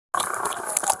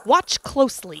Watch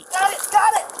closely. Got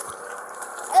it!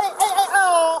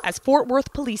 Oh! As Fort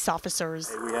Worth police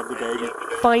officers We have the baby.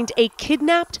 find a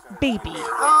kidnapped baby.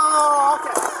 Oh,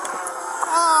 okay.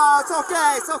 Oh,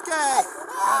 it's okay.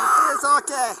 It's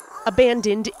okay.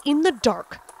 Abandoned in the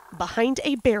dark behind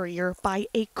a barrier by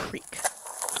a creek.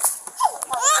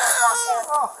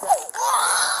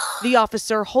 The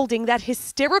officer holding that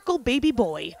hysterical baby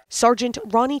boy, Sergeant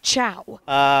Ronnie Chau.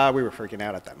 We were freaking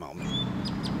out at that moment.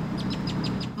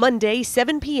 Monday,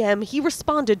 7 p.m., he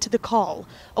responded to the call.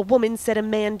 A woman said a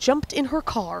man jumped in her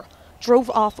car, drove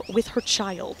off with her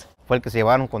child. Fue el que se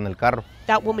llevaron con el carro.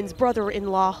 That woman's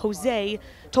brother-in-law, Jose,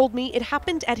 told me it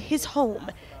happened at his home.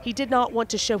 He did not want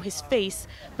to show his face,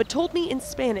 but told me in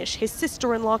Spanish his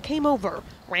sister-in-law came over,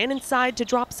 ran inside to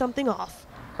drop something off.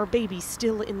 Her baby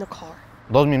still in the car.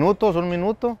 2 minutos, 1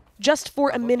 minuto. Just for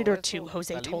a minute or two,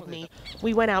 Jose told me.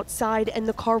 We went outside and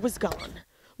the car was gone.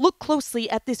 Look closely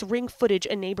at this ring footage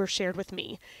a neighbor shared with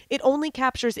me. It only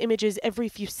captures images every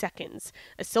few seconds.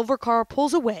 A silver car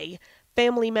pulls away.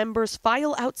 Family members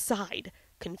file outside,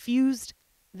 confused,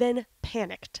 then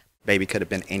panicked. Baby could have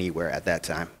been anywhere at that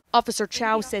time. Officer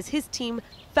Chau says his team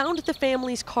found the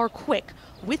family's car quick,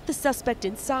 with the suspect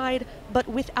inside, but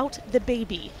without the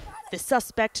baby. The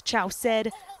suspect, Chau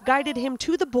said, guided him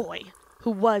to the boy,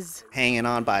 who was hanging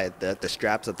on by the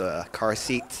straps of the car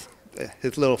seats.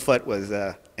 His little foot was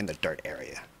in the dirt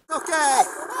area. Okay.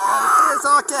 It's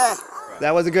okay.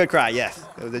 That was a good cry, yes.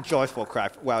 It was a joyful cry.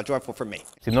 Well, joyful for me.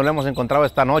 Si no lo hemos encontrado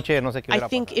esta noche, no sé qué hubiera I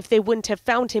think pasado. if they wouldn't have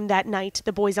found him that night,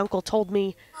 the boy's uncle told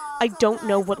me, I don't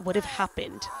know what would have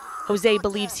happened. Jose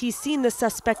believes he's seen the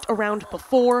suspect around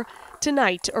before.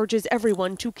 Tonight urges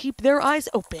everyone to keep their eyes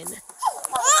open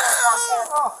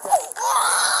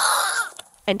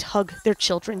and hug their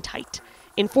children tight.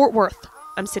 In Fort Worth,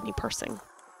 I'm Sydney Persing.